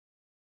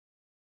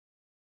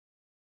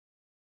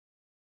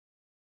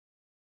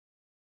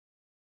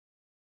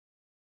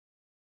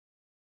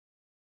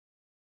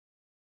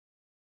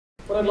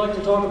What I'd like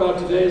to talk about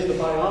today is the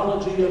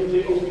biology of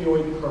the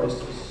opioid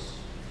crisis.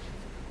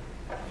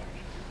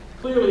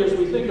 Clearly, as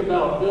we think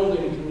about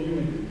building a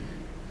community,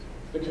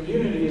 the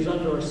community is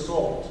under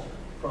assault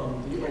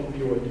from the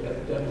opioid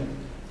epidemic.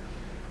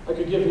 I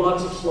could give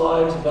lots of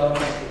slides about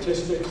the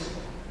statistics,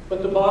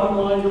 but the bottom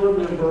line to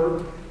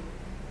remember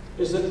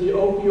is that the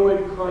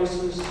opioid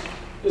crisis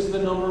is the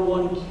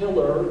 #1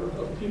 killer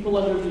of people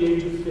under the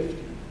age of 50.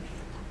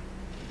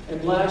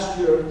 And last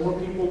year, more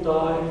people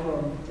died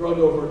from drug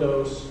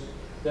overdose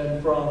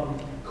than from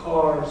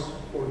cars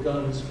or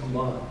guns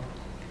combined.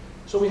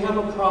 So we have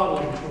a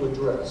problem to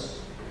address.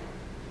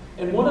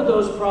 And one of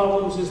those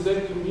problems is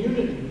that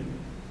community,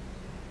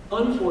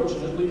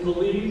 unfortunately,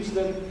 believes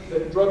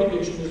that drug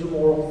addiction is a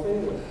moral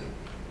failing.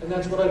 And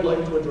that's what I'd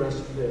like to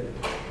address today.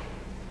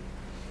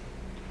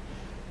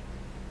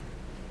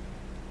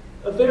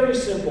 A very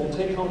simple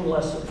take-home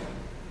lesson.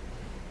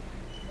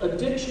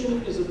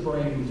 Addiction is a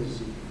brain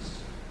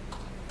disease,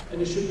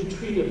 and it should be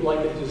treated like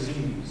a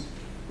disease,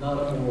 not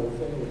a moral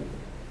failing.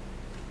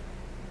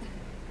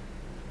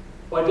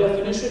 By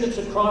definition, it's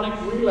a chronic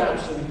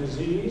relapsing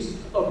disease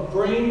of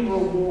brain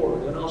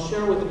reward, and I'll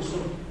share with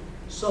you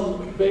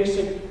some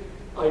basic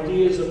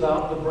ideas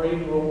about the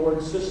brain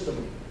reward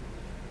system.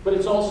 But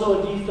it's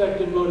also a defect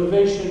in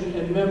motivation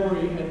and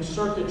memory and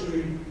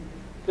circuitry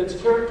that's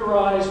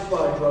characterized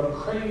by drug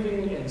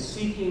craving and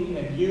seeking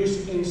and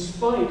use in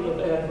spite of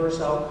adverse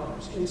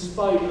outcomes, in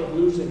spite of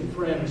losing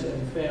friends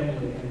and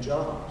family and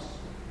jobs.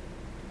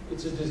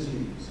 It's a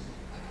disease.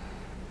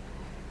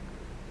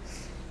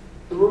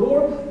 The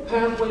reward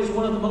pathway is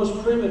one of the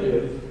most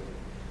primitive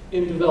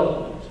in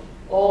development.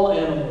 All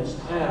animals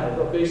have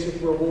a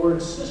basic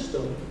reward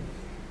system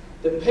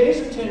that pays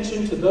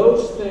attention to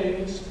those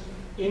things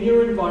in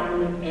your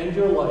environment and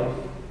your life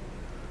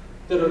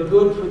that are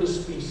good for the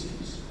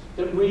species,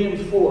 that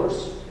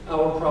reinforce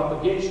our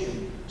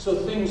propagation. So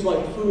things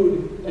like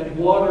food and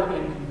water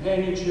and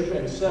companionship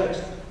and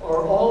sex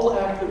are all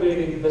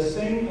activating the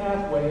same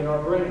pathway in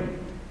our brain.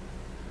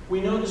 We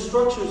know the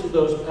structures of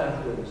those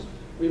pathways.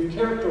 We've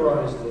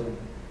characterized them.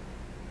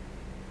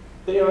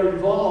 They are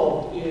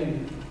involved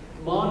in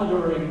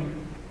monitoring.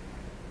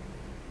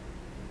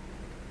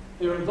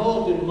 They're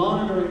involved in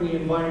monitoring the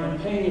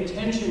environment, paying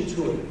attention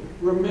to it,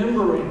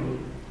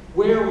 remembering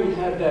where we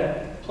had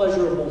that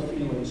pleasurable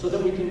feeling so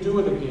that we can do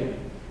it again.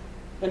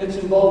 And it's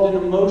involved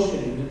in emotion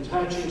and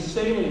attaching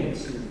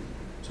saliency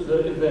to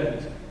the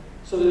event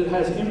so that it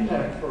has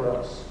impact for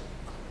us.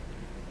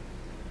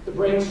 The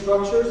brain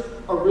structures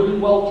are really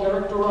well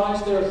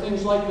characterized. There are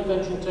things like the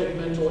ventral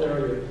tegmental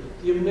area,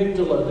 the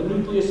amygdala, the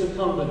nucleus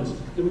accumbens,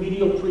 the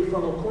medial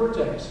prefrontal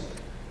cortex.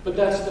 But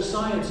that's the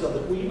science of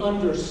it. We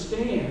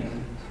understand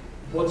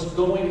what's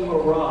going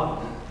awry.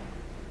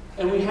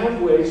 And we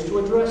have ways to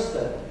address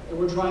that. And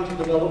we're trying to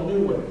develop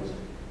new ways.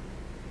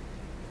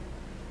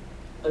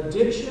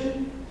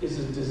 Addiction is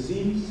a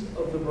disease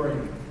of the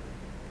brain.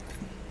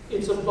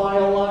 It's a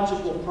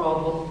biological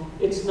problem.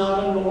 It's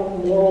not a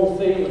moral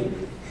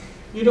failing.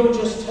 You don't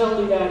just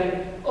tell the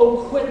addict,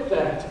 oh, quit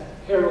that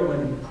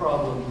heroin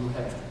problem you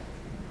have.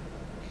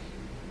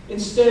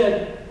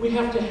 Instead, we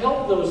have to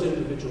help those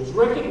individuals,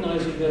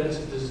 recognizing that it's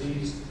a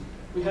disease.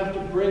 We have to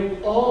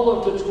bring all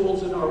of the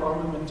tools in our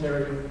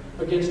armamentarium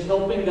against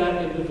helping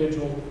that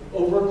individual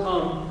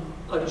overcome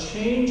a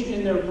change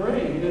in their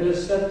brain that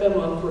has set them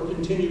up for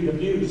continued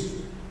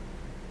abuse.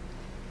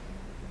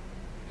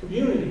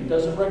 Community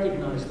doesn't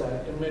recognize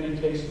that in many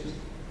cases.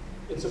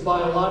 It's a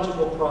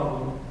biological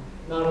problem,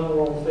 not a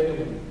moral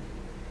failing.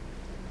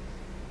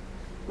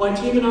 My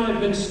team and I have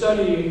been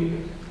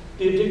studying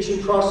the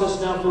addiction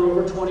process now for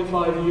over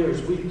 25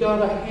 years. We've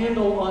got a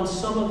handle on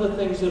some of the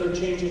things that are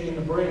changing in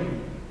the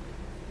brain.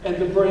 And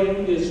the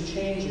brain is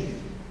changing.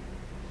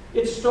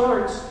 It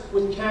starts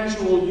with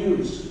casual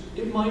use.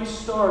 It might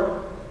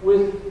start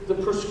with the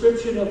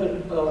prescription of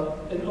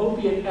an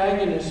opiate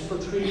agonist for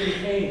treating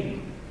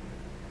pain.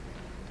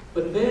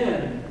 But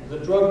then the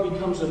drug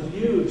becomes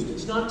abused.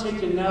 It's not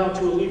taken now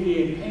to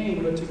alleviate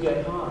pain, but to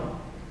get high.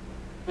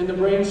 And the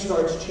brain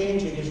starts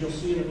changing, as you'll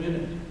see in a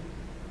minute.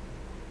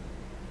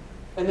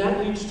 And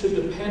that leads to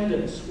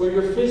dependence, where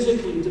you're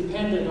physically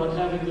dependent on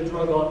having the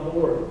drug on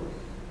board.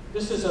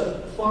 This is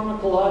a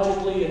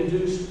pharmacologically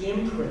induced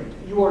imprint.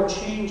 You are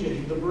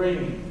changing the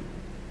brain.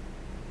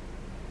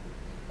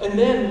 And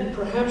then,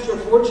 perhaps you're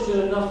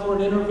fortunate enough for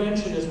an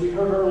intervention, as we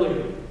heard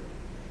earlier.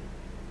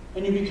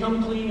 And you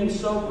become clean and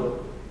sober.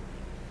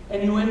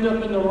 And you end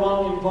up in the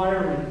wrong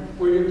environment,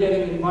 where you're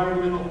getting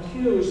environmental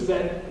cues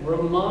that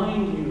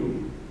remind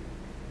you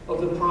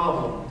of the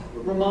problem,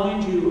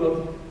 remind you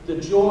of the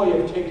joy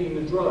of taking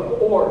the drug.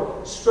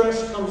 Or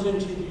stress comes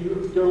into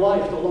your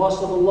life, the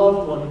loss of a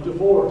loved one, a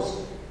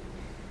divorce.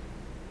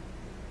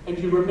 And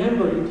you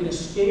remember you can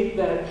escape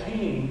that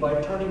pain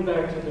by turning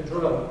back to the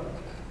drug.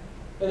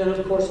 And then,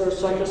 of course, there are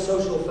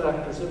psychosocial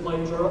factors that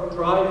might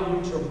drive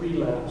you to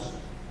relapse.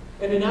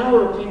 And in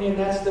our opinion,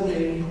 that's the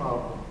main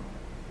problem.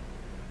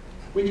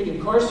 We can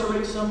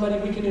incarcerate somebody,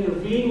 we can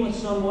intervene with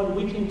someone,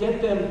 we can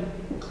get them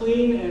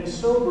clean and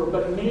sober,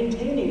 but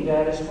maintaining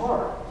that is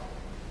hard.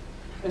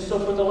 And so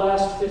for the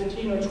last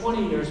 15 or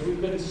 20 years,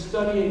 we've been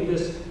studying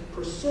this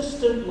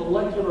persistent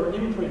molecular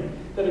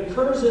imprint that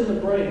occurs in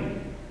the brain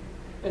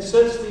and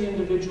sets the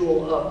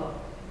individual up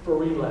for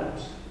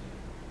relapse.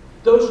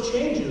 Those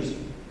changes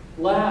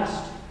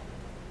last,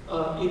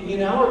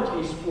 in our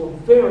case, for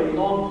very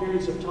long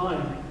periods of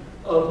time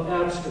of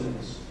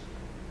abstinence.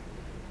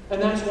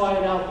 And that's why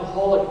an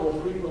alcoholic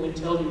will frequently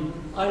tell you,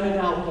 I'm an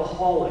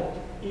alcoholic,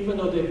 even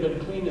though they've been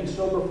clean and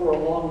sober for a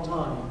long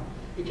time,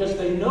 because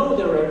they know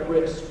they're at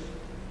risk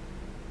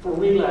for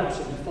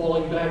relapsing and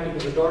falling back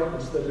into the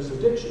darkness that is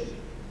addiction.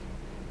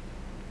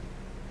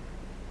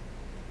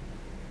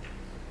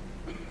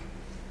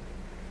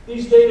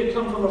 These data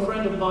come from a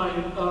friend of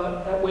mine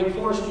at Wake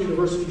Forest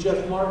University,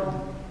 Jeff Martin,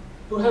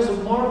 who has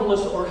a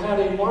marvelous, or had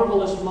a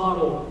marvelous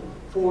model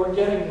for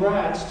getting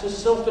rats to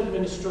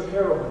self-administer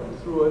heroin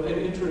through an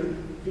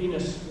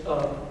intravenous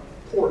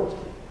port.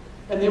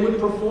 And they would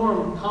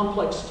perform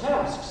complex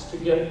tasks to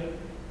get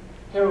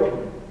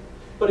heroin.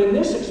 But in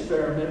this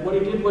experiment, what he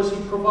did was he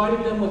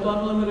provided them with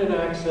unlimited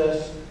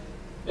access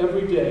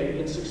every day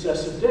in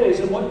successive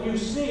days. And what you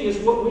see is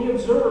what we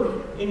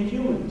observe in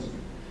humans.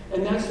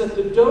 And that's that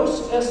the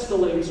dose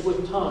escalates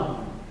with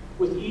time,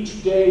 with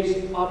each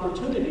day's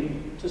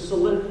opportunity to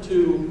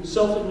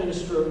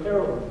self-administer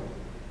heroin.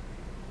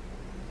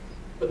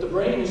 But the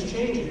brain is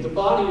changing, the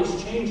body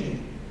is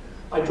changing.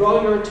 I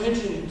draw your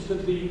attention to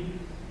the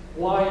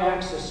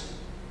y-axis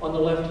on the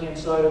left-hand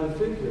side of the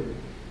figure.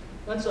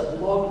 That's a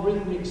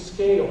logarithmic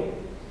scale.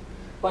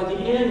 By the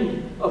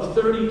end of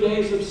 30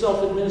 days of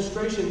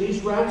self-administration,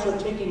 these rats are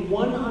taking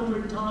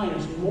 100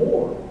 times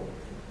more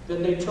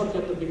than they took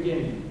at the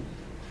beginning.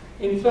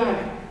 In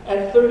fact,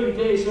 at 30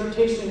 days, they're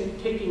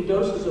taking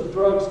doses of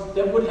drugs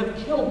that would have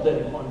killed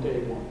them on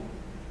day one.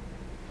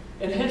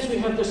 And hence we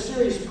have this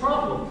serious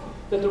problem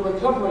that the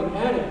recovering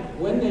addict,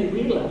 when they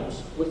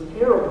relapse with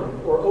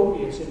heroin or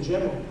opiates in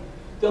general,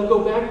 they'll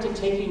go back to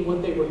taking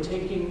what they were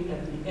taking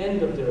at the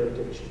end of their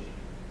addiction.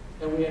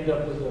 And we end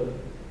up with a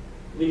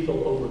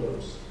lethal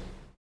overdose.